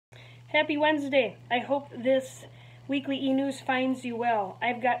Happy Wednesday. I hope this weekly eNews finds you well.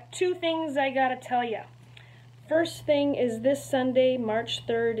 I've got two things I gotta tell you. First thing is this Sunday, March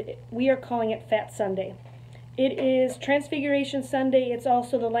 3rd, we are calling it Fat Sunday. It is Transfiguration Sunday. It's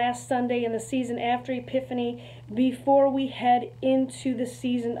also the last Sunday in the season after Epiphany before we head into the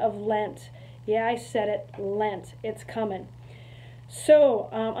season of Lent. Yeah, I said it, Lent. It's coming. So,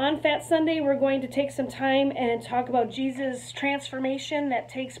 on Fat Sunday, we're going to take some time and talk about Jesus' transformation that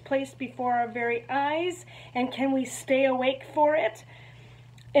takes place before our very eyes, and can we stay awake for it?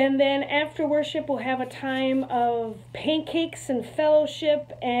 And then after worship, we'll have a time of pancakes and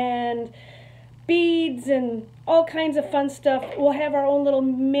fellowship and beads and all kinds of fun stuff. We'll have our own little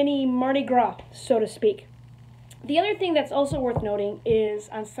mini Mardi Gras, so to speak. The other thing that's also worth noting is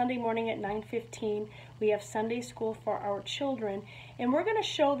on Sunday morning at 9:15, we have Sunday school for our children, and we're going to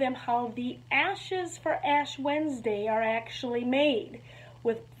show them how the ashes for Ash Wednesday are actually made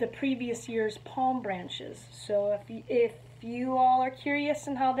with the previous year's palm branches. So if you all are curious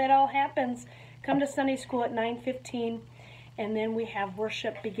on how that all happens, come to Sunday school at 9:15, and then we have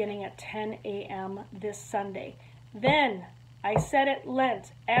worship beginning at 10 a.m. this Sunday. Then, I said it,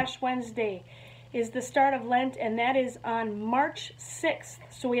 Lent, Ash Wednesday is the start of Lent, and that is on March 6th.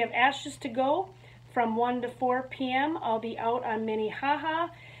 So we have ashes to go from 1 to 4 p.m. I'll be out on Minnehaha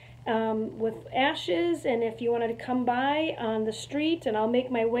with ashes, and if you wanted to come by on the street, and I'll make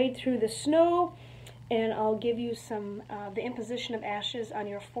my way through the snow, and I'll give you some the imposition of ashes on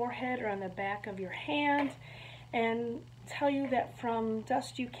your forehead or on the back of your hand, and tell you that from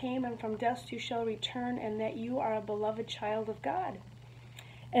dust you came and from dust you shall return, and that you are a beloved child of God.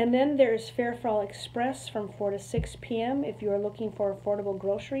 And then there's Fare for All Express from 4 to 6 p.m. if you are looking for affordable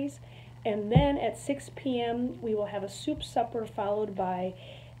groceries. And then at 6 p.m. we will have a soup supper followed by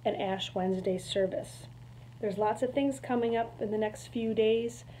an Ash Wednesday service. There's lots of things coming up in the next few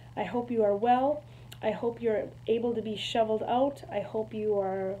days. I hope you are well. I hope you're able to be shoveled out. I hope you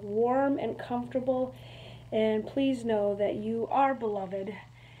are warm and comfortable. And please know that you are beloved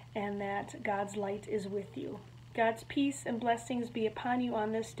and that God's light is with you. God's peace and blessings be upon you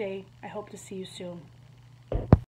on this day. I hope to see you soon.